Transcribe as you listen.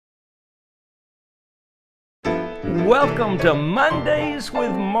Welcome to Mondays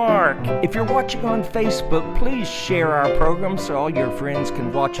with Mark. If you're watching on Facebook, please share our program so all your friends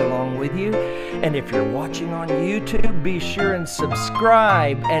can watch along with you. And if you're watching on YouTube, be sure and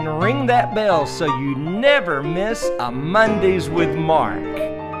subscribe and ring that bell so you never miss a Mondays with Mark.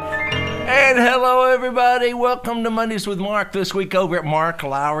 And hello everybody, welcome to Mondays with Mark. This week over at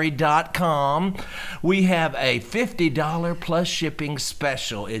marklowry.com, we have a $50 plus shipping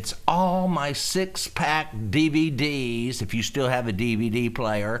special. It's all my 6-pack DVDs, if you still have a DVD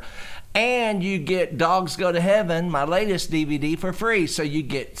player. And you get Dogs Go to Heaven, my latest DVD, for free. So you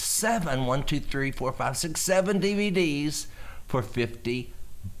get 7 DVDs for $50.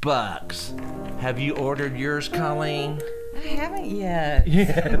 Have you ordered yours, Colleen? I haven't yet.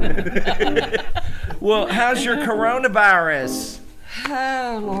 Yeah. Well, how's your coronavirus?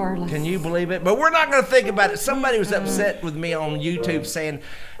 Oh, Lord. Can you believe it? But we're not going to think about it. Somebody was upset with me on YouTube saying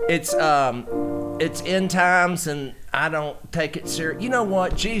it's end times and I don't take it serious. You know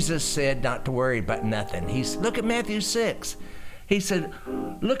what? Jesus said not to worry about nothing. Look at Matthew 6. He said,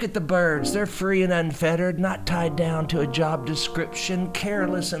 look at the birds. They're free and unfettered, not tied down to a job description,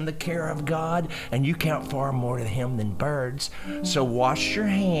 careless in the care of God, and you count far more to him than birds. So wash your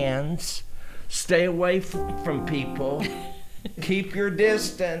hands, stay away from people, keep your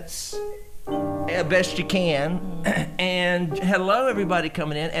distance best you can. And hello everybody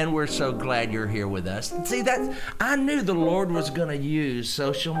coming in, and we're so glad you're here with us. See, I knew the Lord was going to use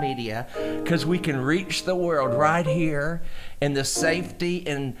social media because we can reach the world right here in the safety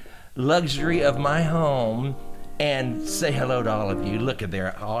and luxury of my home and say hello to all of you. Look at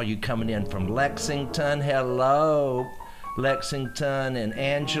there, all you coming in from Lexington. Hello, Lexington, and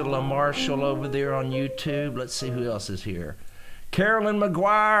Angela Marshall over there on YouTube. Let's see who else is here. Carolyn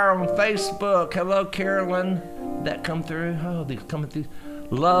McGuire on Facebook. Hello, Carolyn. That come through? Oh, they're coming through.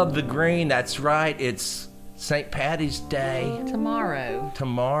 Love the green. That's right. It's St. Patty's Day. Tomorrow.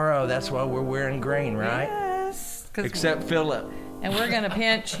 That's why we're wearing green, right? Yes. Except Philip. And we're going to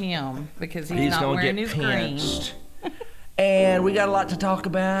pinch him because he's not wearing his pinched. Green. And we got a lot to talk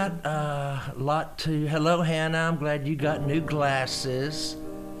about. Hello, Hannah. I'm glad you got new glasses.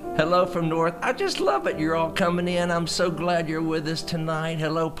 Hello from North. I just love it. You're all coming in. I'm so glad you're with us tonight.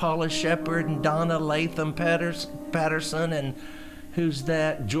 Hello, Paula Shepard and Donna Latham Patterson. And who's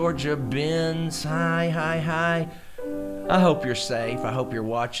that? Georgia Benz. Hi. I hope you're safe. I hope you're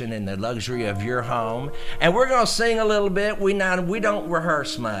watching in the luxury of your home. And we're going to sing a little bit. We don't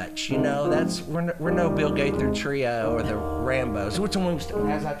rehearse much. You know, we're no Bill Gaither Trio or the Rambos. Which one was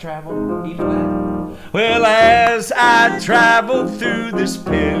As I Travel? E flat. Well, as I travel through this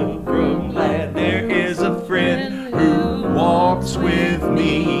pilgrim land, there is a friend who walks with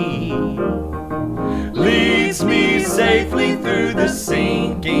me, leads me safely through the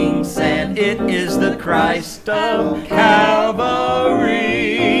sinking sand. It is the Christ of Calvary.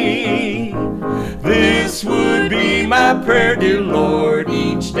 This would be my prayer, dear Lord,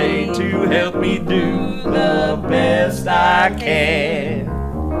 each day to help me do the best I can.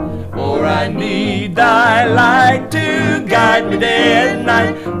 For I need thy light to guide me day and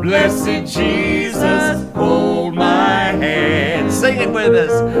night. Blessed Jesus, hold my hand. Sing it with us.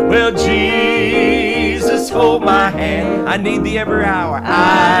 Well, Jesus, hold my hand. I need thee every hour.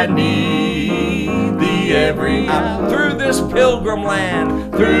 I need thee every hour. Through this pilgrim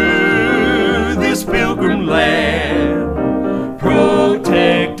land. Through this pilgrim land.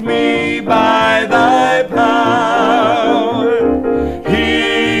 Protect me by thy power.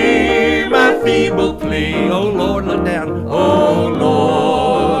 Feeble plea. Oh Lord, look down. Oh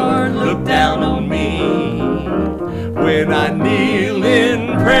Lord, look down on me. When I kneel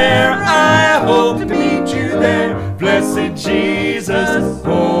in prayer, I hope to meet you there. Blessed Jesus,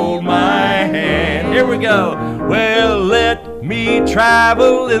 hold my hand. Here we go. Well, let me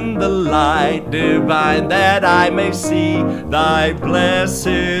travel in the light divine, that I may see thy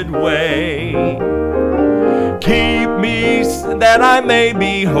blessed way. Keep me that I may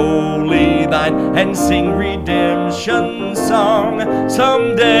be wholly thine and sing redemption song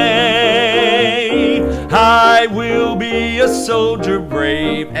someday. I will be a soldier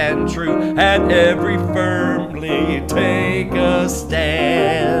brave and true, and every firmly take a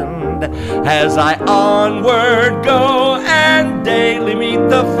stand. As I onward go and daily meet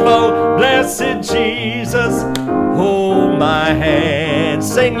the foe, blessed Jesus, hold my hand.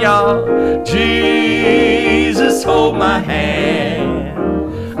 Sing, y'all. Jesus, hold my hand.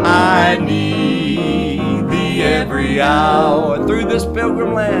 I need thee every hour. Through this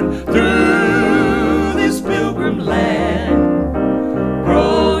pilgrim land. Through this pilgrim land.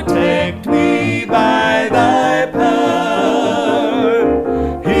 Protect me by thy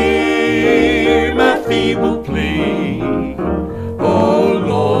power. Hear my feeble plea.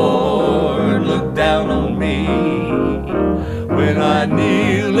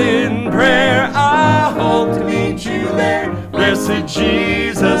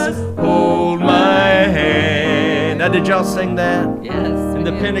 Jesus, hold my hand. Now, did y'all sing that? Yes. In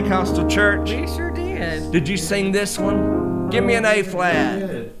the Pentecostal church? We sure did. Did you sing this one? Give me an A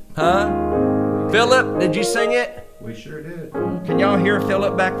flat. Huh? Philip, did you sing it? We sure did. Can y'all hear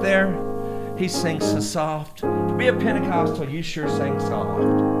Philip back there? He sings so soft. To be a Pentecostal, you sure sing soft.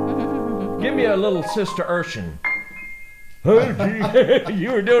 Give me a little Sister Urshan.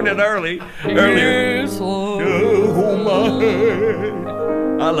 You were doing it earlier. Oh my.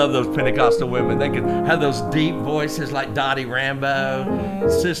 I love those Pentecostal women. They can have those deep voices like Dottie Rambo,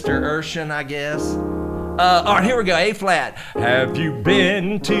 Sister Urshan, I guess. All right, here we go. A flat. Have you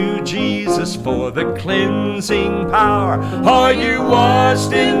been to Jesus for the cleansing power? Are you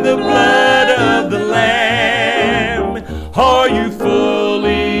washed in the blood of the Lamb? Are you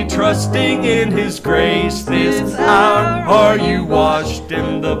fully trusting in His grace this hour? Are you washed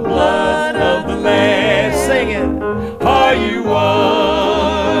in the blood of the Lamb? Sing it. Are you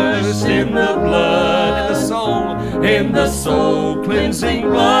washed in the blood, in the soul cleansing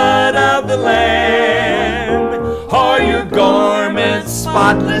blood of the Lamb? Are your garments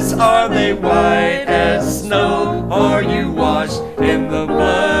spotless? Are they white as snow? Are you washed in the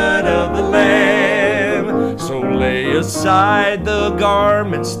blood of the Lamb? So lay aside the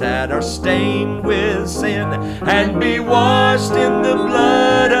garments that are stained with sin and be washed in the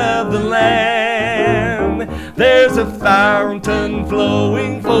blood of the Lamb. There's a fountain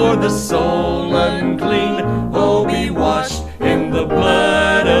flowing for the soul unclean. Oh, be washed in the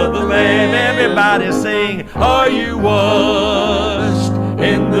blood of the Lamb. Everybody sing, are you washed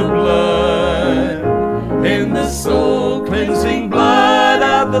in the blood, in the soul cleansing blood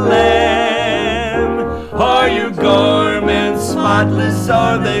of the Lamb? Are your garments spotless?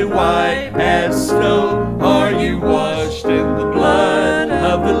 Are they white as snow? Are you washed in the blood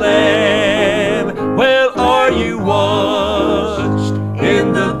of the Lamb? Well, are you washed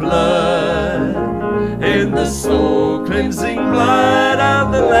in the blood, in the soul cleansing blood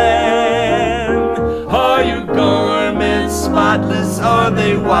of the Lamb? Are your garments spotless? Are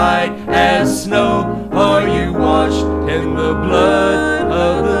they white as snow? Are you washed in the blood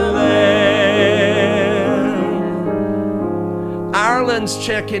of the Lamb? Ireland's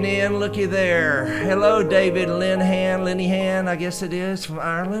checking in. Looky there. Hello, David Linehan, I guess it is, from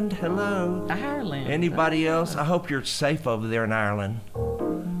Ireland. Hello. Ireland. Anybody else? I hope you're safe over there in Ireland.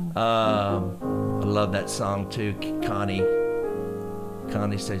 I love that song too. Connie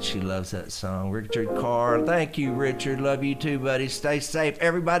said she loves that song. Richard Carr, thank you, Richard. Love you too, buddy. Stay safe.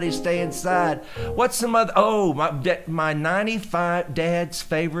 Everybody stay inside. What's some other? Oh, my 95 dad's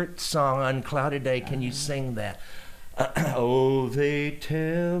favorite song, Unclouded Day. Can you sing that? Oh, they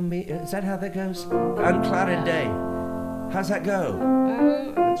tell me. Is that how that goes? Unclouded Day. How's that go?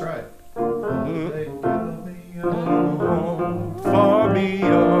 That's right. They tell me far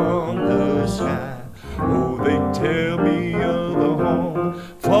beyond the sky. Oh, they tell me of a home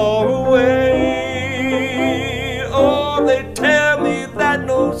far away. Oh, they tell me that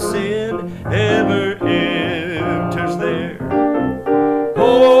no sin ever enters there.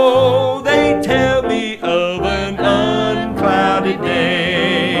 Oh, they tell me of an unclouded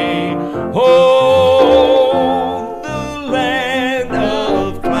day. Oh, the land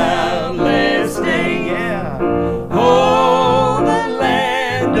of cloudless day, yeah. Oh, the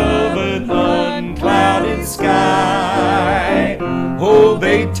land of an unclouded sky. Oh,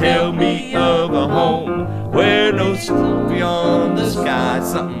 they tell me of a home where no sun beyond the sky.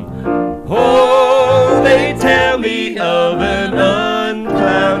 Something. Oh, they tell me of an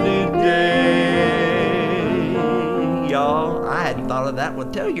unclouded day. Y'all, I hadn't thought of that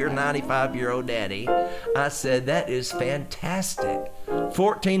one. Tell your 95-year-old daddy I said that is fantastic.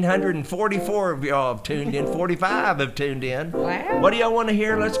 1,444 of y'all have tuned in. 45 have tuned in. Wow. What do y'all want to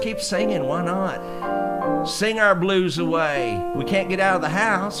hear? Let's keep singing. Why not? Sing our blues away. We can't get out of the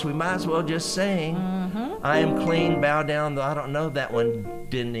house. We might as well just sing. I am clean, bow down, though I don't know that one,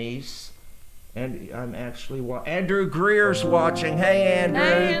 Denise. And I'm actually Andrew Greer's watching. Hey, Andrew.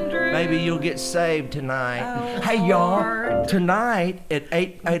 Hey, Andrew. Maybe you'll get saved tonight. Oh, hey, y'all. Lord. Tonight at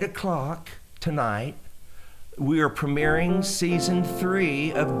 8 o'clock tonight, we are premiering season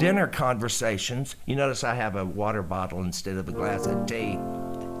 3 of Dinner Conversations. You notice I have a water bottle instead of a glass of tea.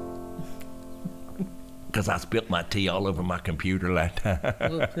 Because I spilled my tea all over my computer last time.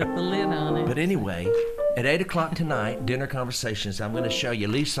 We'll put the lid on it. But anyway, at 8 o'clock tonight, Dinner Conversations, I'm going to show you.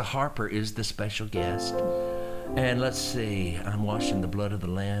 Lisa Harper is the special guest. And let's see, I'm washing the blood of the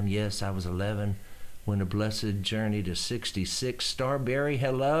Lamb. Yes, I was 11 when a blessed journey to 66. Starberry,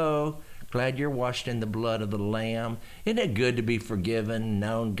 hello. Glad you're washed in the blood of the Lamb. Isn't it good to be forgiven,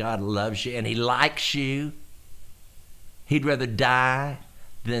 known God loves you, and He likes you? He'd rather die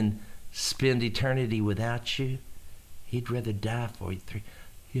than spend eternity without you. He'd rather die for you.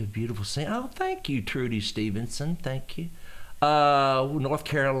 You have a beautiful sing. Oh, thank you, Trudy Stevenson. Thank you. North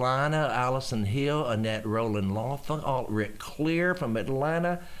Carolina, Allison Hill, Annette Rowland Lawson, Rick Clear from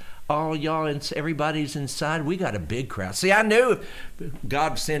Atlanta. All y'all, everybody's inside. We got a big crowd. See, I knew if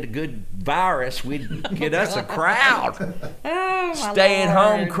God sent a good virus, we'd get us a crowd.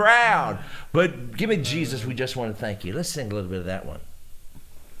 Stay-at-home crowd. But give me Jesus, we just want to thank you. Let's sing a little bit of that one.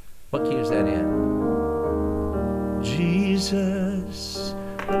 What key is that in? Jesus,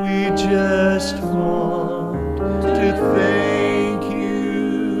 we just want to thank you.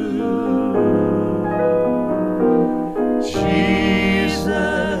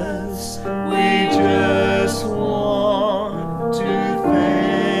 Jesus, we just want to thank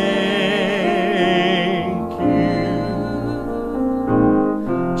you.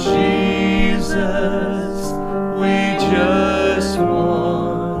 Jesus, we just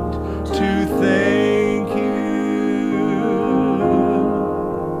want to thank you.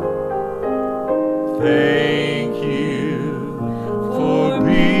 Thank you for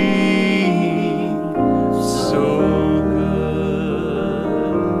being so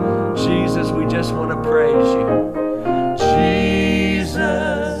good. Jesus, we just want to praise you.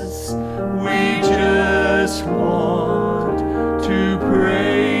 Jesus, we just want to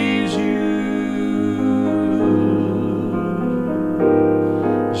praise you.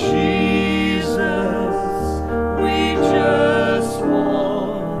 Jesus, we just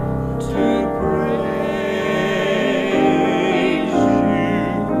want to praise you.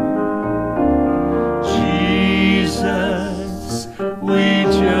 Jesus, we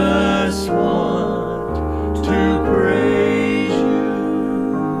just want to praise you.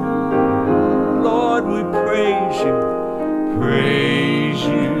 Lord, we praise you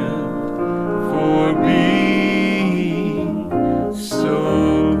for being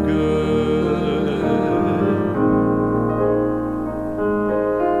so good.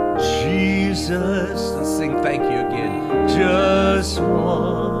 Jesus, let's sing thank you again. Just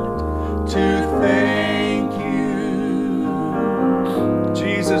want to thank you.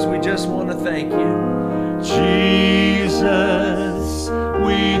 Jesus, we just want to thank you. Jesus,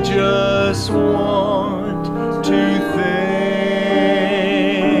 we just want to thank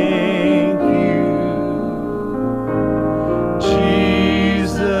you.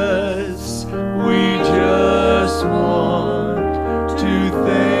 Jesus, we just want to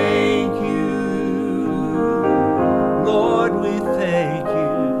thank you. Lord, we thank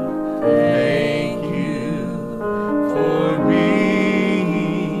you. Thank you for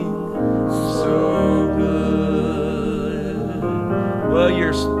being so good. Well,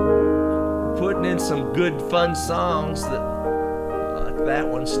 you're putting in some good, fun songs that, like that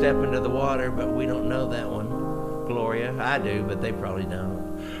one, Step Into the Water, but we don't know that one. Gloria, I do, but they probably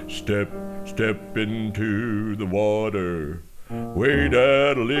don't. Step into the water, wade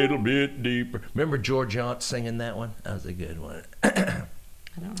out a little bit deeper. Remember George Yaunt singing that one? That was a good one. I don't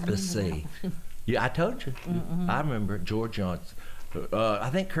remember. Let's see. Yeah, I told you. I remember George Yaunt. I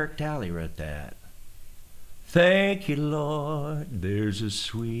think Kirk Talley wrote that. Thank you, Lord. There's a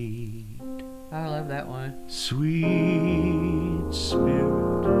sweet, I love that one. sweet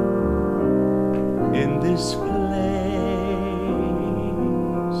spirit in this place,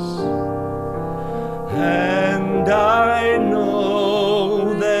 and I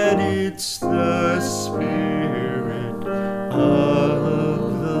know that it's the Spirit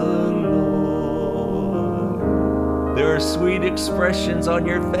of the Lord. There are sweet expressions on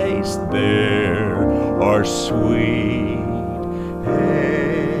your face. There are sweet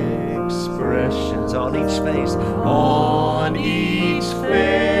expressions on each face. On each face.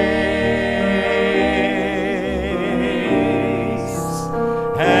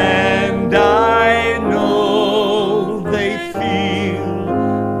 And I know they feel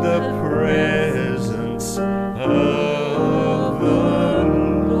the presence of the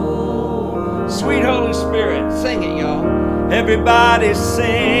Lord. Sweet Holy Spirit, sing it, y'all. Everybody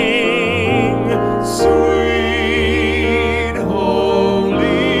sing, sweet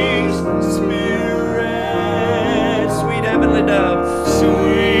Holy Spirit, sweet heavenly dove,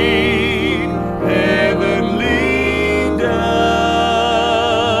 sweet heavenly dove,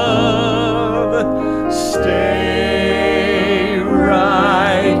 stay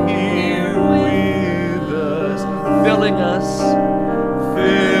right here with us, filling us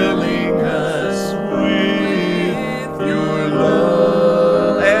with your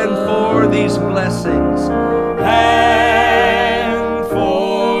love, and for these blessings, and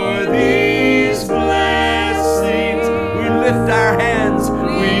for these blessings, we lift our hands,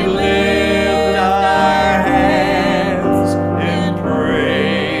 we lift our hands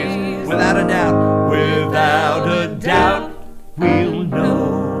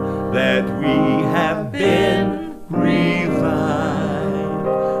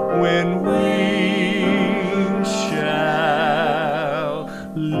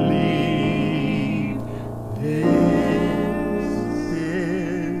leave this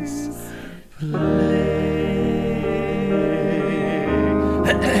place.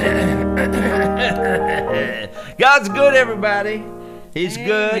 God's good, everybody. He's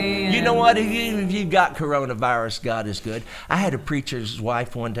good. You know what? If you've got coronavirus, God is good. I had a preacher's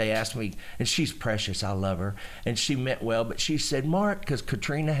wife one day ask me, and she's precious, I love her, and she meant well, but she said, Mark, because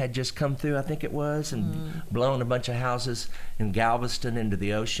Katrina had just come through, I think it was, and blown a bunch of houses in Galveston into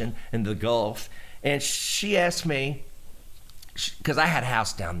the ocean, into the Gulf, and she asked me, because I had a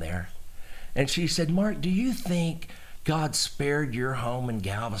house down there, and she said, Mark, do you think God spared your home in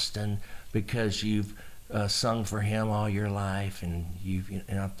Galveston because you've sung for him all your life, and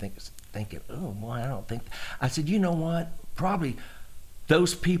I'm thinking, oh boy, I don't think. I said, you know what? Probably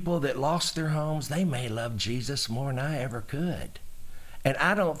those people that lost their homes, they may love Jesus more than I ever could. And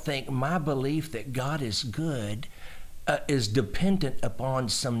I don't think my belief that God is good is dependent upon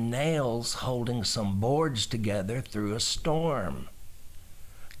some nails holding some boards together through a storm.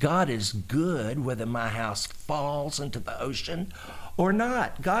 God is good whether my house falls into the ocean or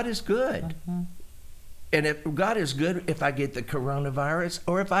not. God is good. And if God is good if I get the coronavirus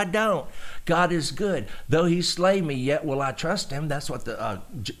or if I don't, God is good. Though he slay me, yet will I trust him. That's what the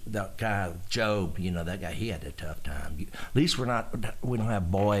guy, Job, that guy, he had a tough time. At least we don't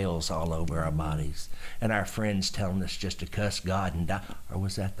have boils all over our bodies. And our friends telling us just to cuss God and die. Or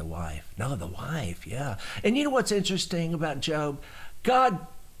was that the wife? No, the wife, yeah. And you know what's interesting about Job? God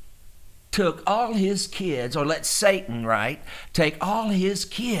took all his kids, or let Satan, take all his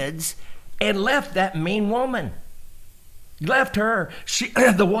kids and left that mean woman. Left her.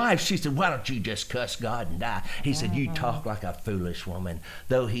 The wife, she said, why don't you just cuss God and die? He said, you talk like a foolish woman.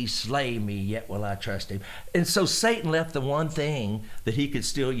 Though he slay me, yet will I trust him. And so Satan left the one thing that he could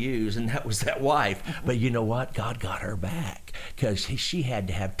still use, and that was that wife. But you know what? God got her back, because she had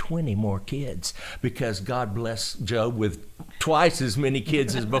to have 20 more kids, because God blessed Job with twice as many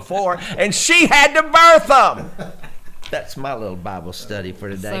kids as before, and she had to birth them. That's my little Bible study for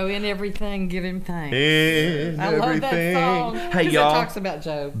today. So in everything, give him thanks. I love that song. Hey, y'all. It talks about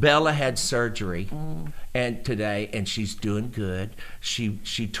Job. Bella had surgery today, and she's doing good.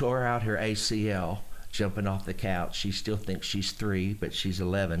 She tore out her ACL jumping off the couch. She still thinks she's 3, but she's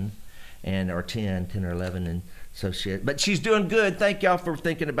 11, or 10 or 11, and so but she's doing good. Thank y'all for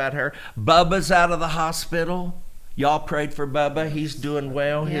thinking about her. Bubba's out of the hospital. Y'all prayed for Bubba. He's doing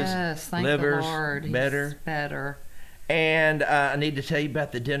well. Yes, thank liver's the Lord. better. He's better. And I need to tell you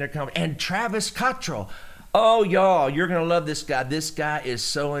about the dinner conference. And Travis Cottrell. Oh, y'all, you're going to love this guy. This guy is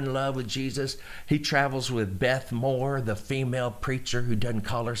so in love with Jesus. He travels with Beth Moore, the female preacher who doesn't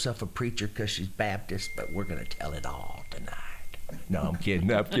call herself a preacher because she's Baptist, but we're going to tell it all tonight. No, I'm kidding.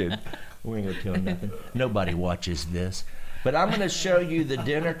 We ain't going to tell nothing. Nobody watches this. But I'm going to show you the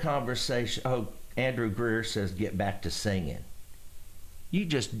dinner conversation. Oh, Andrew Greer says, get back to singing. You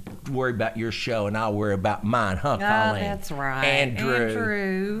just worry about your show, and I'll worry about mine, huh, Colleen? That's right.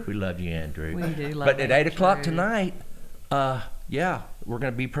 Andrew. We love you, Andrew. We do love But at Andrew. 8 o'clock tonight, we're going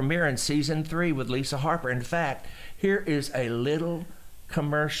to be premiering Season 3 with Lisa Harper. In fact, here is a little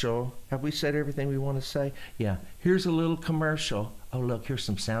commercial. Have we said everything we want to say? Yeah. Here's a little commercial. Oh, look, here's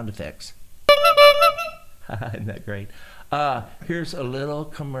some sound effects. Isn't that great? Here's a little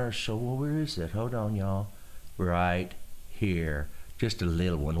commercial. Well, where is it? Hold on, y'all. Right here. Just a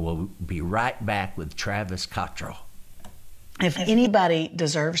little one. We'll be right back with Travis Cottrell. If anybody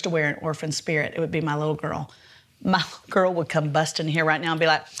deserves to wear an orphan spirit, it would be my little girl. My little girl would come busting here right now and be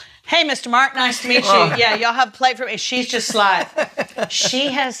like, hey, Mr. Mark, nice to meet you. Yeah, y'all have a plate for me. She's just like, she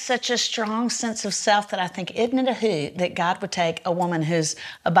has such a strong sense of self that I think, isn't it a hoot that God would take a woman who's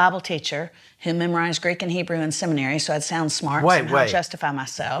a Bible teacher who memorized Greek and Hebrew in seminary, so I'd sound smart, somehow justify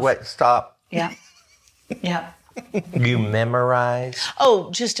myself. Wait, stop. Yeah. Yeah. You memorize?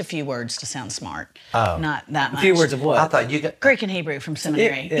 Oh, just a few words to sound smart. Oh. Not that much. A few words of what? I thought you got... Greek and Hebrew from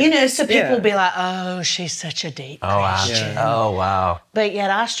seminary. Yeah. So people will be like, oh, she's such a deep Christian. Oh, wow. But yet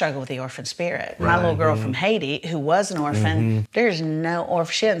I struggle with the orphan spirit. Right. My little girl from Haiti, who was an orphan, there's no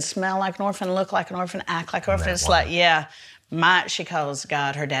orphan. She doesn't smell like an orphan, look like an orphan, act like an orphan. It's like, she calls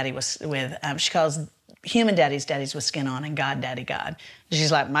God, her daddy was with, she calls human daddies with skin on, and God, daddy God.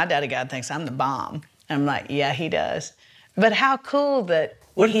 She's like, my daddy God thinks I'm the bomb. I'm like, yeah, he does. But how cool that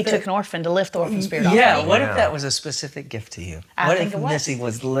he took an orphan to lift the orphan spirit off. Yeah, what if that was a specific gift to you? I what think if it was. Missy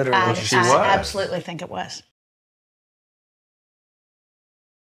was literally I she absolutely think it was.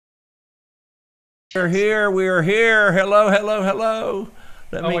 We're here. Hello.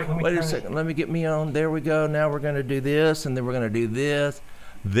 Wait a second. Let me get me on. There we go. Now we're going to do this, and then we're going to do this.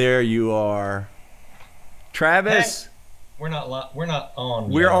 There you are. Travis. Hey. We're not on.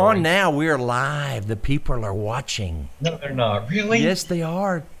 We're yet, on right? now. We're live. The people are watching. No, they're not. Really? Yes, they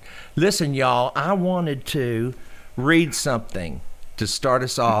are. Listen, y'all, I wanted to read something to start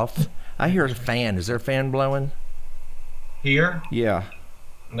us off. I hear a fan. Is there a fan blowing? Here? Yeah.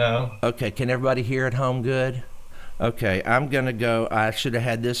 No. Okay, can everybody hear at home good? Okay, I'm going to go. I should have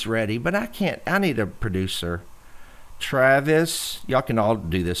had this ready, but I can't. I need a producer. Travis, y'all can all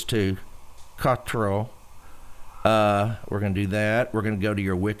do this too. Cottrell. We're going to do that. We're going to go to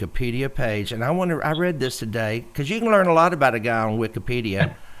your Wikipedia page. And I read this today because you can learn a lot about a guy on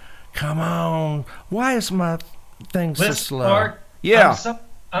Wikipedia. Come on. Why is my thing so slow? Mark, yeah.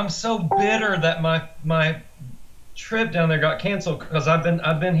 I'm so bitter that my trip down there got canceled because I've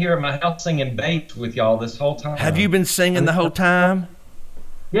been here at my house singing bass with y'all this whole time. Have you been singing the whole time?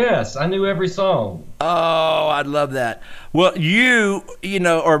 Yes, I knew every song. Oh, I'd love that. Well, you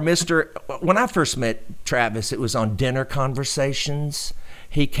know, or Mr. When I first met Travis, it was on Dinner Conversations.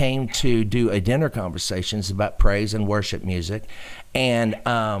 He came to do a dinner conversations about praise and worship music. And,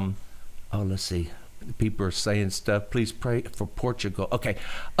 let's see. People are saying stuff. Please pray for Portugal. Okay.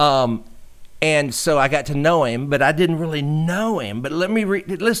 And so I got to know him, but I didn't really know him. But let me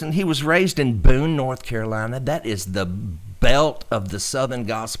listen. He was raised in Boone, North Carolina. That is the belt of the Southern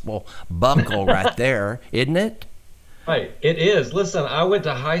Gospel buckle right there, isn't it? Right, it is. Listen, I went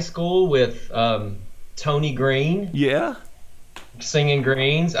to high school with Tony Green. Yeah. Singing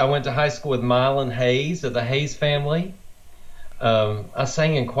Greens. I went to high school with Mylan Hayes of the Hayes family. I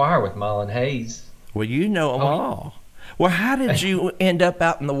sang in choir with Mylan Hayes. Well, you know them all. Well, how did you end up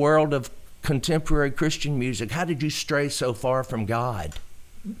out in the world of contemporary Christian music? How did you stray so far from God?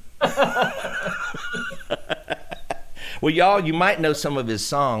 Well, y'all, you might know some of his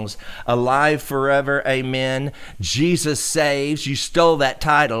songs. Alive Forever, Amen. Jesus Saves. You stole that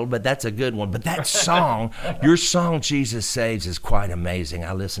title, but that's a good one. But that song, your song, Jesus Saves, is quite amazing.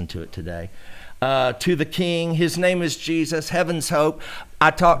 I listened to it today. To the King, His Name is Jesus, Heaven's Hope. I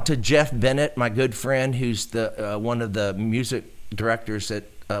talked to Jeff Bennett, my good friend, who's the one of the music directors at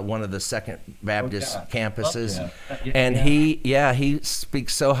one of the Second Baptist campuses. And he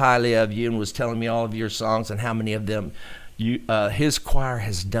speaks so highly of you and was telling me all of your songs and how many of them his choir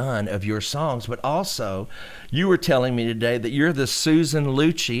has done of your songs. But also, you were telling me today that you're the Susan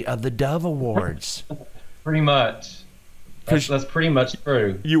Lucci of the Dove Awards. Pretty much. That's pretty much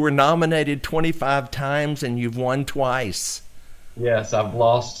true. You were nominated 25 times and you've won twice. Yes, I've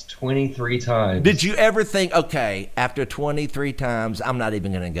lost 23 times. Did you ever think, okay, after 23 times, I'm not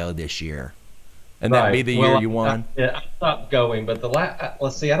even going to go this year? And that'd be the year you won? I stopped going, but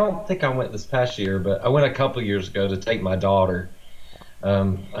let's see, I don't think I went this past year, but I went a couple years ago to take my daughter.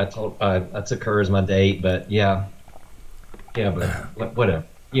 I took her as my date, but but whatever.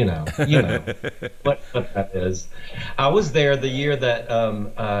 You know what that is. I was there the year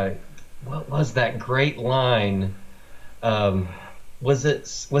that what was that great line? Was it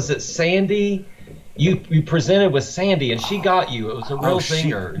Sandy? You presented with Sandy and she got you. It was a real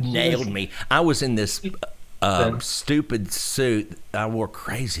zinger. She nailed me. I was in this stupid suit. I wore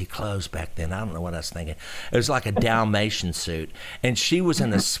crazy clothes back then. I don't know what I was thinking. It was like a Dalmatian suit, and she was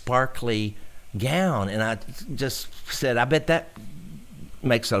in a sparkly gown. And I just said, "I bet that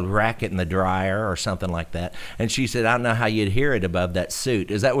makes a racket in the dryer or something like that." And she said, "I don't know how you'd hear it above that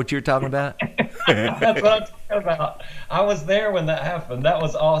suit." Is that what you're talking about? That's what I'm talking about. I was there when that happened. That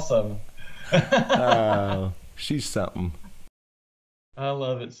was awesome. Oh, she's something. I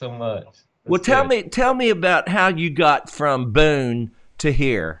love it so much. Well, tell me about how you got from Boone to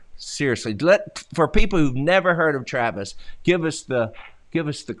here. Seriously, for people who've never heard of Travis, give us the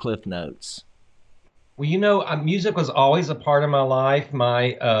Cliff Notes. Well, music was always a part of my life.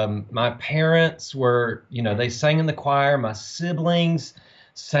 My parents were, they sang in the choir. My siblings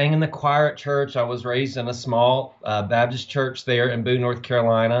sang in the choir at church. I was raised in a small Baptist church there in Boone, North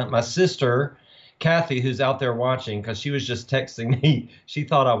Carolina. My sister, Kathy, who's out there watching, because she was just texting me, she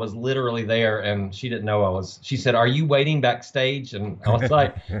thought I was literally there, and she didn't know I was. She said, "Are you waiting backstage?" And I was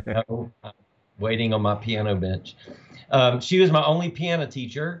like, "No, I'm waiting on my piano bench." She was my only piano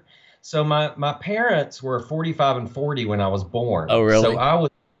teacher. So my parents were 45 and 40 when I was born. Oh, really? So I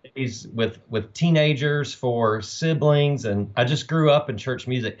was raised with teenagers, 4 siblings, and I just grew up in church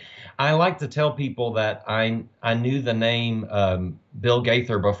music. I like to tell people that I knew the name Bill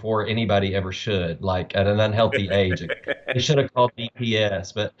Gaither before anybody ever should, like at an unhealthy age. They should have called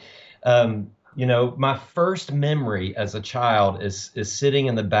DPS. But, my first memory as a child is sitting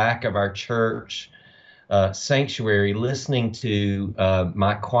in the back of our church sanctuary, listening to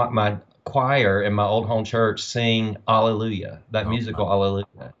my choir in my old home church sing Alleluia, that musical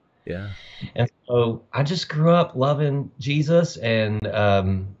Alleluia. Yeah. And so I just grew up loving Jesus and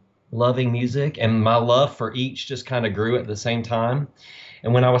loving music, and my love for each just kind of grew at the same time.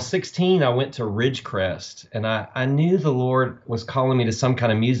 And when I was 16, I went to Ridgecrest, and I knew the Lord was calling me to some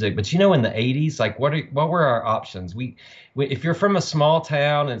kind of music. But in the 80s, like what were our options? If you're from a small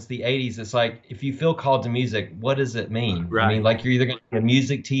town and it's the 80s, it's like if you feel called to music, what does it mean? I mean, Right. like you're either going to be a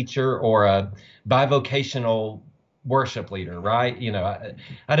music teacher or a bivocational worship leader, right?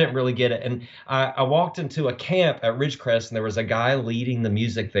 I didn't really get it. And I walked into a camp at Ridgecrest, and there was a guy leading the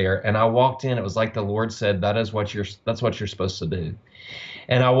music there. And I walked in, it was like the Lord said, that's what you're supposed to do.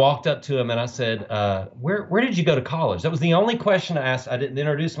 And I walked up to him and I said, where did you go to college? That was the only question I asked. I didn't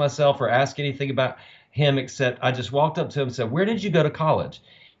introduce myself or ask anything about him, except I just walked up to him and said, where did you go to college?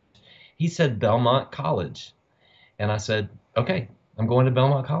 He said, Belmont College. And I said, okay, I'm going to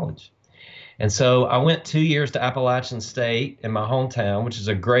Belmont College. And so I went 2 years to Appalachian State in my hometown, which is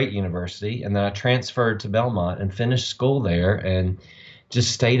a great university. And then I transferred to Belmont and finished school there and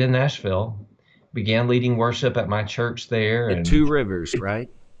just stayed in Nashville, began leading worship at my church there. At And Two Rivers, right?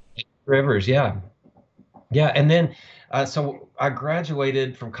 Rivers, yeah. Yeah. And then, so I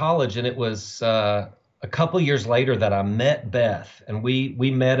graduated from college, and it was a couple years later that I met Beth, and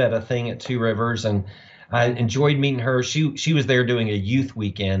we met at a thing at Two Rivers, and I enjoyed meeting her. She was there doing a youth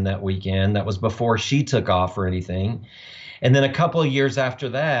weekend that weekend. That was before she took off or anything. And then a couple of years after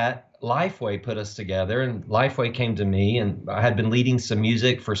that, Lifeway put us together, and Lifeway came to me, and I had been leading some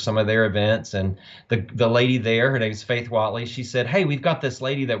music for some of their events. And the lady there, her name's Faith Watley, she said, hey, we've got this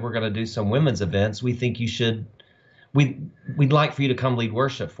lady that we're going to do some women's events. We think you should, we'd like for you to come lead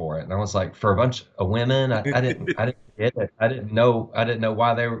worship for it. And I was like, for a bunch of women? I didn't get it. I didn't know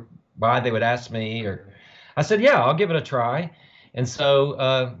why they would ask me. Or I said, yeah, I'll give it a try. And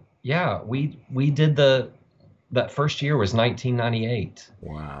so, yeah, we did that first year was 1998.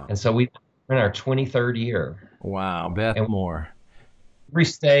 Wow. And so we're in our 23rd year. Wow. Beth And Moore. every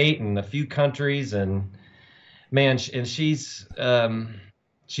state and a few countries, and man, she's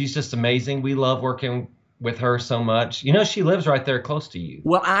just amazing. We love working with her so much. She lives right there close to you.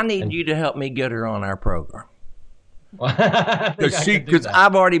 Well, I need And you to help me get her on our program. I think I can do Because that.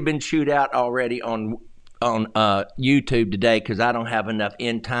 I've already been chewed out already on YouTube today because I don't have enough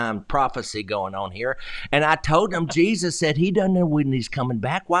end time prophecy going on here. And I told him Jesus said he doesn't know when he's coming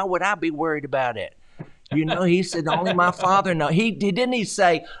back. Why would I be worried about it? He said only my Father knows. He didn't he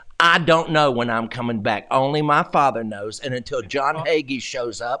say I don't know when I'm coming back. Only my Father knows. And until John Hagee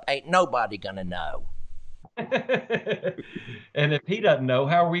shows up, ain't nobody gonna know. And if he doesn't know,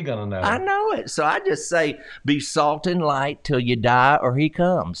 how are we going to know? I know it. So I just say be salt and light till you die or he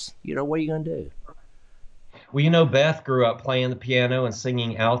comes. What are you gonna do? Well, Beth grew up playing the piano and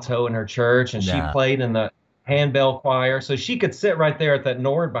singing alto in her church, and she Nah. played in the handbell choir, so she could sit right there at that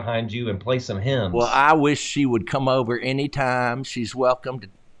Nord behind you and play some hymns. Well, I wish she would come over anytime. She's welcome to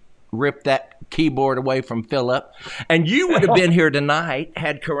rip that keyboard away from Philip. And you would have been here tonight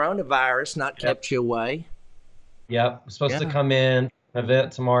had coronavirus not kept you away. Yep, we're supposed to Yeah. come in an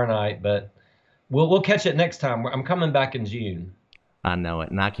event tomorrow night, but we'll catch it next time. I'm coming back in June. I know it,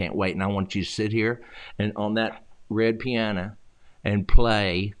 and I can't wait. And I want you to sit here and on that red piano and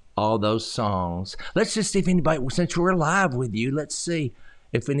play all those songs. Let's just see if anybody, since we're live with you, let's see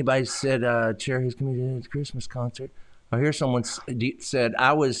if anybody said Cherry Hills Community Christmas concert. Or here's someone said,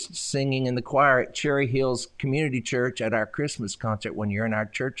 I was singing in the choir at Cherry Hills Community Church at our Christmas concert one year, and our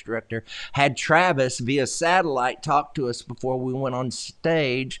church director had Travis via satellite talk to us before we went on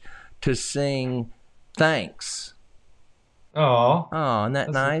stage to sing Thanks. Oh, Oh, isn't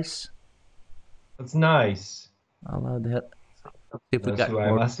that nice? that's nice. I love that. If we That's got who I am.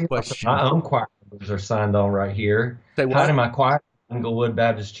 more I see questions. my own choir members are signed on right here. Say Hi what? to my choir at Inglewood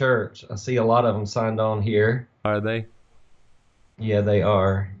Baptist Church. I see a lot of them signed on here. Are they? Yeah, they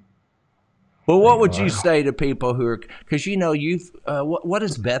are. Well, what would you Wow. say to people who are, because you've, what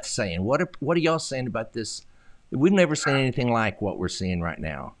is Beth saying? What are y'all saying about this? We've never seen anything like what we're seeing right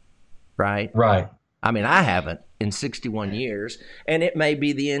now, right? Right. I mean, I haven't in 61 years, and it may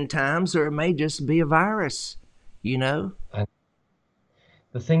be the end times or it may just be a virus, The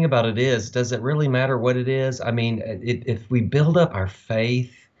thing about it is, does it really matter what it is? I mean, if we build up our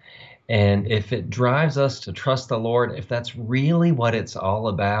faith and if it drives us to trust the Lord, if that's really what it's all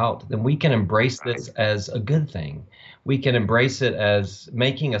about, then we can embrace this as a good thing. We can embrace it as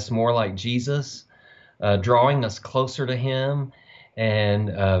making us more like Jesus, drawing us closer to him,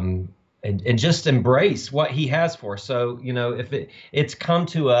 and just embrace what he has for us. So, if it's come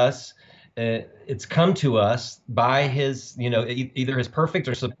to us, by his, either his perfect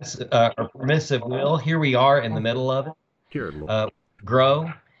or permissive will. Here we are in the middle of it. Dear Lord.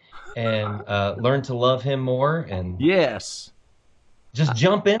 Grow. and learn to love him more and Yes. just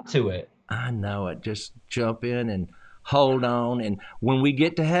jump into it. I know it. Just jump in and hold on. And when we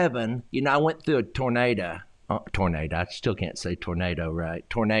get to heaven, I went through a tornado. Tornado. I still can't say tornado, right?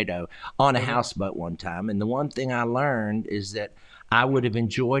 Tornado on a houseboat one time. And the one thing I learned is that I would have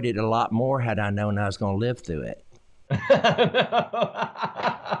enjoyed it a lot more had I known I was going to live through it.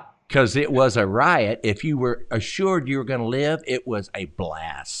 Because it was a riot. If you were assured you were going to live, it was a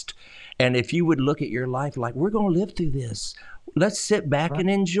blast. And if you would look at your life like, we're going to live through this, let's sit back and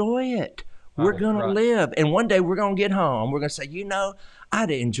enjoy it. We're going to live. And one day we're going to get home. We're going to say, I'd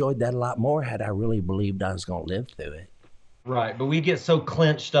have enjoyed that a lot more had I really believed I was going to live through it. Right. But we get so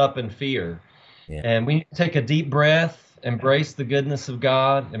clenched up in fear. Yeah. And we take a deep breath, embrace the goodness of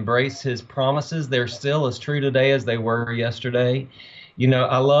God, embrace his promises. They're still as true today as they were yesterday.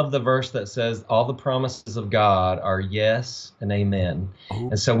 I love the verse that says all the promises of God are yes and amen. Ooh.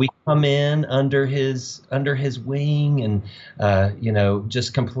 And so we come in under his wing and,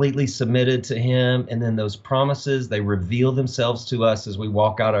 just completely submitted to him. And then those promises, they reveal themselves to us as we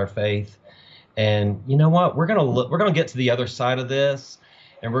walk out our faith. And you know what? We're going to get to the other side of this,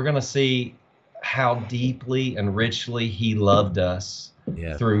 and we're going to see how deeply and richly he loved us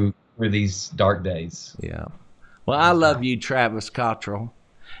through these dark days. Yeah. Well, I love you, Travis Cottrell.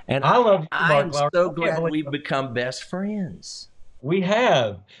 And I love you, Mark I'm Lowry. so glad we've become best friends. We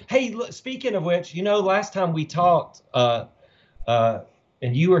have. Hey, look, speaking of which, last time we talked, and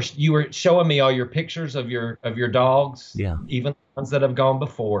you were showing me all your pictures of your dogs. Yeah. Even ones that have gone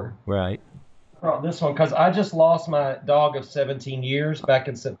before. Right. I brought this one because I just lost my dog of 17 years back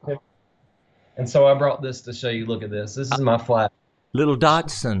in September. And so I brought this to show you. Look at this. This is my Flash. Little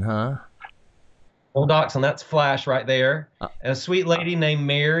Dotson, huh? Little Dotson, that's Flash right there. And a sweet lady named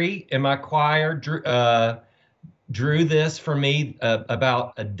Mary in my choir drew this for me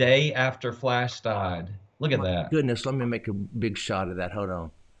about a day after Flash died. Look at that. Goodness, let me make a big shot of that. Hold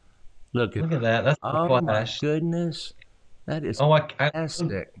on. Look at that. That's the Flash. My goodness. That is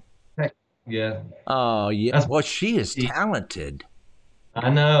fantastic. Yeah. Oh, yeah. Well, she is talented. I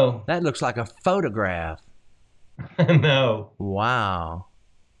know. That looks like a photograph. I know. Wow.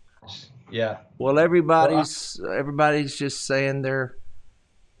 Yeah. Well, everybody's just saying they're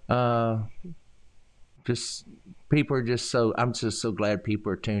just people are just so. I'm just so glad people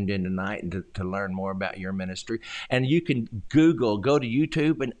are tuned in tonight and to learn more about your ministry. And you can go to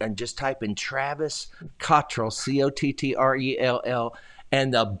YouTube and just type in Travis Cottrell, Cottrell,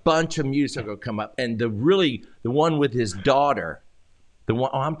 and a bunch of music will come up. And the one with his daughter,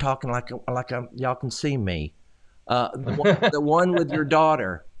 I'm talking like y'all can see me. The one with your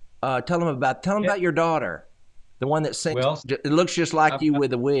daughter. Tell them about your daughter, the one that sings. Well, it looks just like you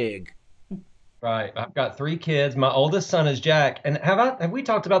with a wig. Right. I've got 3 kids. My oldest son is Jack. And have we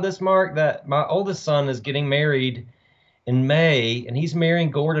talked about this, Mark, that my oldest son is getting married in May, and he's marrying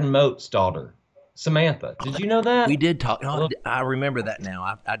Gordon Mote's daughter, Samantha. Did you know that? We did talk. Oh, I remember that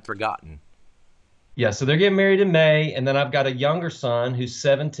now. I'd forgotten. Yeah, so they're getting married in May, and then I've got a younger son who's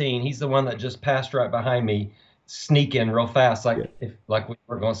 17. He's the one that just passed right behind me, sneaking real fast, like we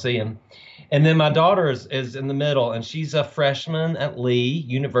were going to see him. And then my daughter is in the middle, and she's a freshman at Lee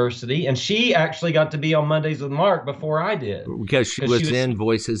University, and she actually got to be on Mondays with Mark before I did. Because she was in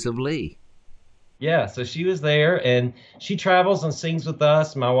Voices of Lee. Yeah, so she was there, and she travels and sings with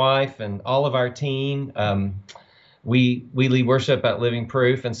us, my wife, and all of our team. We lead worship at Living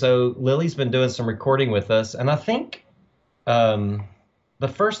Proof, and so Lily's been doing some recording with us, and I think the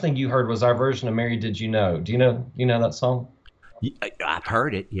first thing you heard was our version of Mary Did You Know? Do you know that song? I've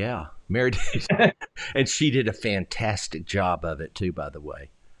heard it, yeah. Mary Did and she did a fantastic job of it too, by the way.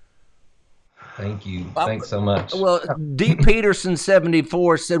 Thank you. Thanks so much. Well, D. Peterson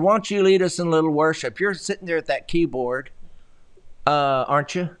 74 said, "Why don't you lead us in a little worship? You're sitting there at that keyboard,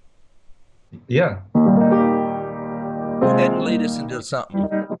 aren't you?" Yeah. Go ahead and lead us into something.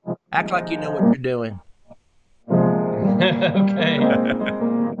 Act like you know what you're doing. Okay.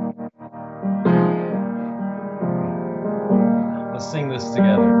 Let's sing this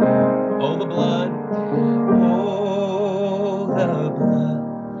together. Oh, the blood. Oh, the blood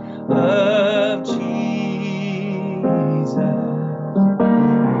of Jesus.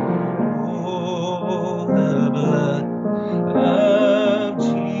 Oh, the blood of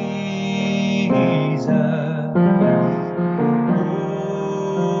Jesus.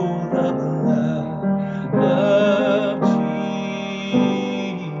 Oh, the blood of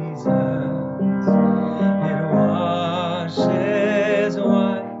Jesus. It washes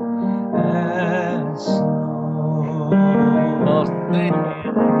white as snow. Oh, thank you.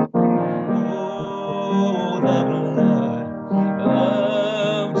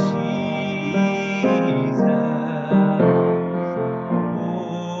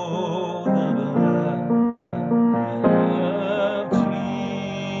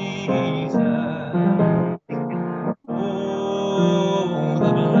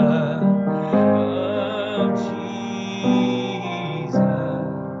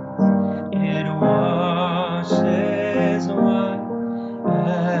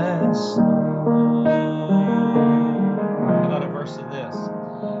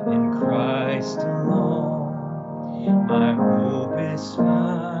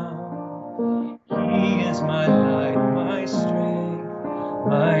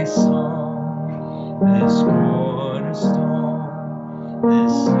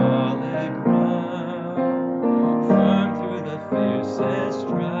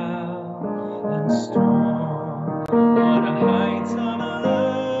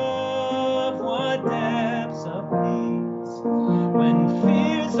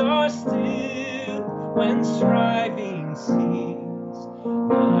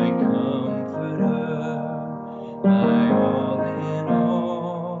 my comforter, my all in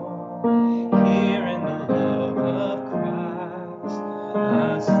all. Here in the love of Christ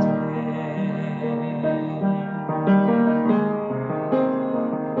I stand.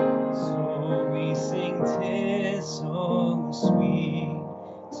 So we sing, 'tis so sweet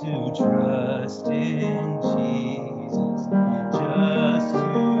to trust in Jesus, just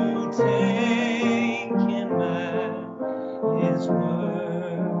to take Him at His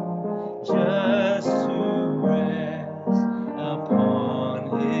word, just to rest upon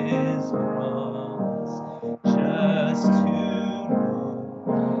His promise, just to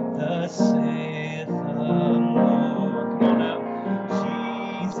know thus saith the Lord. Come on now.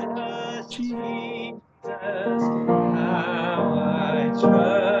 Jesus, Jesus, how I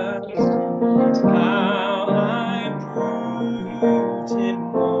trust, how I proved Him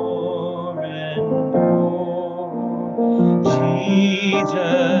more and more.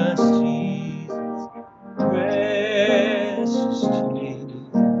 Jesus, Jesus, precious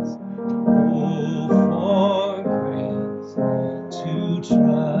Jesus, oh, for grace to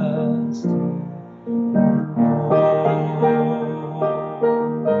trust Him more.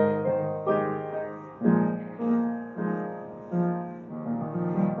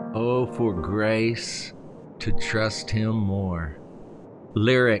 Oh, for grace to trust Him more.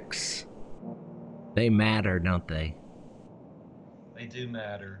 Lyrics, they matter, don't they? They do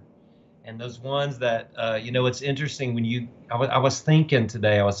matter. And those ones that, it's interesting when I was thinking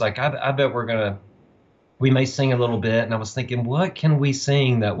today, I was like, I bet we may sing a little bit. And I was thinking, what can we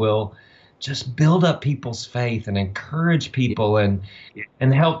sing that will just build up people's faith and encourage people and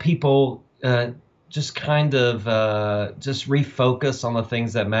help people just kind of just refocus on the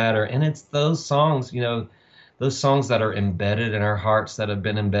things that matter. And it's those songs, those songs that are embedded in our hearts, that have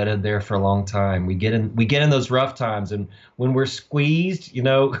been embedded there for a long time. We get in those rough times, and when we're squeezed,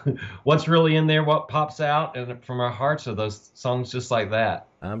 what's really in there, what pops out and from our hearts are those songs just like that.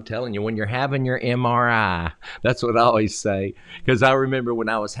 I'm telling you, when you're having your MRI, that's what I always say. Because I remember when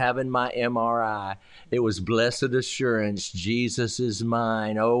I was having my MRI, it was blessed assurance, Jesus is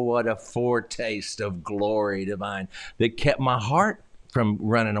mine. Oh, what a foretaste of glory divine that kept my heart from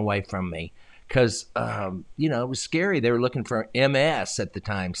running away from me. Because, it was scary. They were looking for MS at the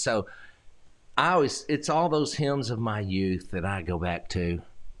time. So it's all those hymns of my youth that I go back to.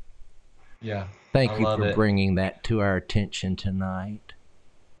 Yeah. Thank you for bringing that to our attention tonight.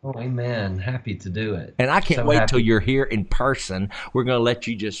 Oh, amen. Happy to do it. And I can't wait till you're here in person. We're going to let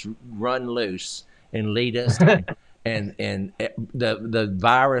you just run loose and lead us. and the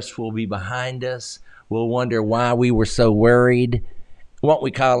virus will be behind us. We'll wonder why we were so worried. Won't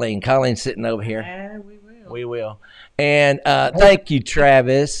we, Colleen? Colleen's sitting over here. Yeah, we will. We will. And thank you,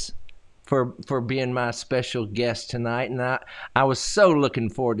 Travis, for being my special guest tonight. And I was so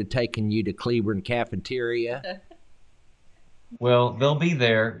looking forward to taking you to Cleburne Cafeteria. Well, they'll be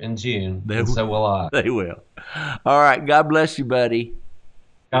there in June, and so will I. They will. All right. God bless you, buddy.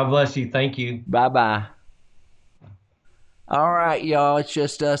 God bless you. Thank you. Bye-bye. All right, y'all. It's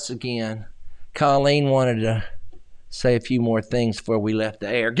just us again. Colleen wanted to say a few more things before we left the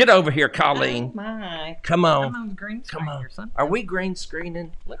air. Get over here, Colleen. Oh, my. Come on. I'm on green screen or something. Are we green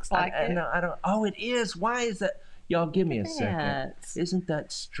screening? Looks like it. No, I don't. Oh, it is. Why is that? Y'all, give me a second. Yes. Isn't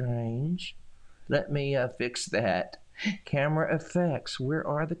that strange? Let me fix that. Camera effects. Where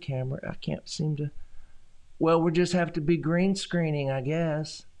are the camera? I can't seem to. Well, we'll just have to be green screening, I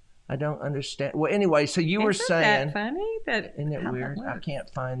guess. I don't understand. Well, anyway, so you were saying. Isn't that funny? Isn't it weird? I can't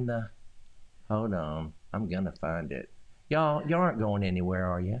find the. Hold on. I'm going to find it. Y'all aren't going anywhere,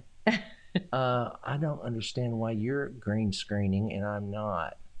 are you? I don't understand why you're green screening and I'm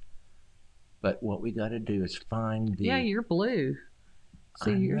not. But what we got to do is find the. Yeah, you're blue.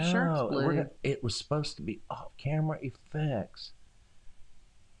 See, your shirt's blue. It was supposed to be camera effects.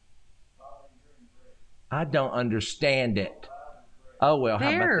 I don't understand it. Oh, well, how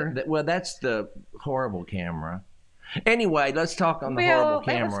about that? Well, that's the horrible camera. Anyway, let's talk on the horrible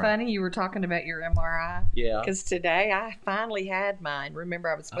camera. That was funny. You were talking about your MRI. Yeah. Because today I finally had mine. Remember,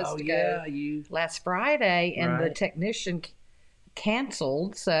 I was supposed to go last Friday, and the technician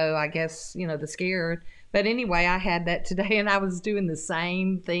canceled. So I guess, the scared. But anyway, I had that today, and I was doing the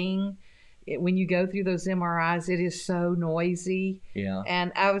same thing. When you go through those MRIs, it is so noisy. Yeah.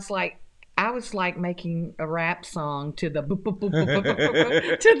 And I was like making a rap song to the boop, boop, boop, boop, boop,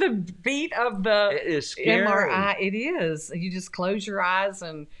 boop, to the beat of the MRI. It is. You just close your eyes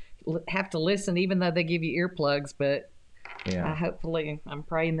and have to listen, even though they give you earplugs. But I'm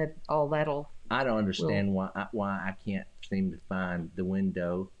praying that all that'll. I don't understand why I can't seem to find the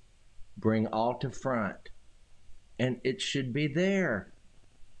window. Bring all to front, and it should be there.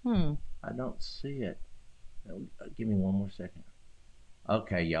 I don't see it. Give me one more second.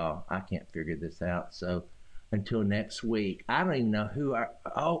 Okay, y'all, I can't figure this out. So until next week, I don't even know who I.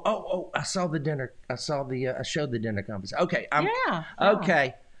 I saw the dinner. I showed the dinner conference. Okay,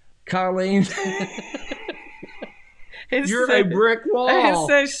 okay, Colleen. You're a brick wall.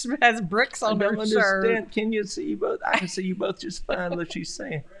 It has bricks on her shirt. Can you see you both? I can see you both just fine. What she's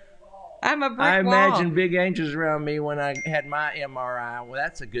saying. I'm a brick wall. I imagine big angels around me when I had my MRI. Well,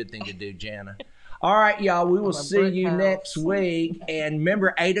 that's a good thing to do, Jana. All right, y'all. We will see you next week. And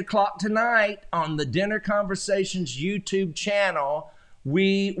remember, 8 o'clock tonight on the Dinner Conversations YouTube channel,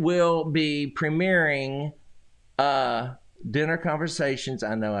 we will be premiering Dinner Conversations.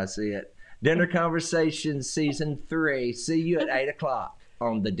 I know I see it. Dinner Conversations Season 3. See you at 8 o'clock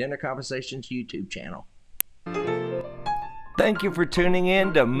on the Dinner Conversations YouTube channel. Thank you for tuning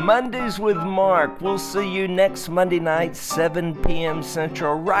in to Mondays with Mark. We'll see you next Monday night, 7 p.m.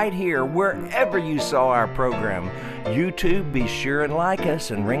 Central, right here, wherever you saw our program. YouTube, be sure and like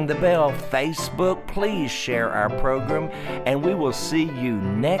us and ring the bell. Facebook, please share our program. And we will see you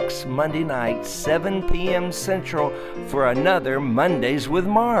next Monday night, 7 p.m. Central, for another Mondays with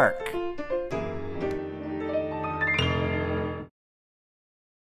Mark.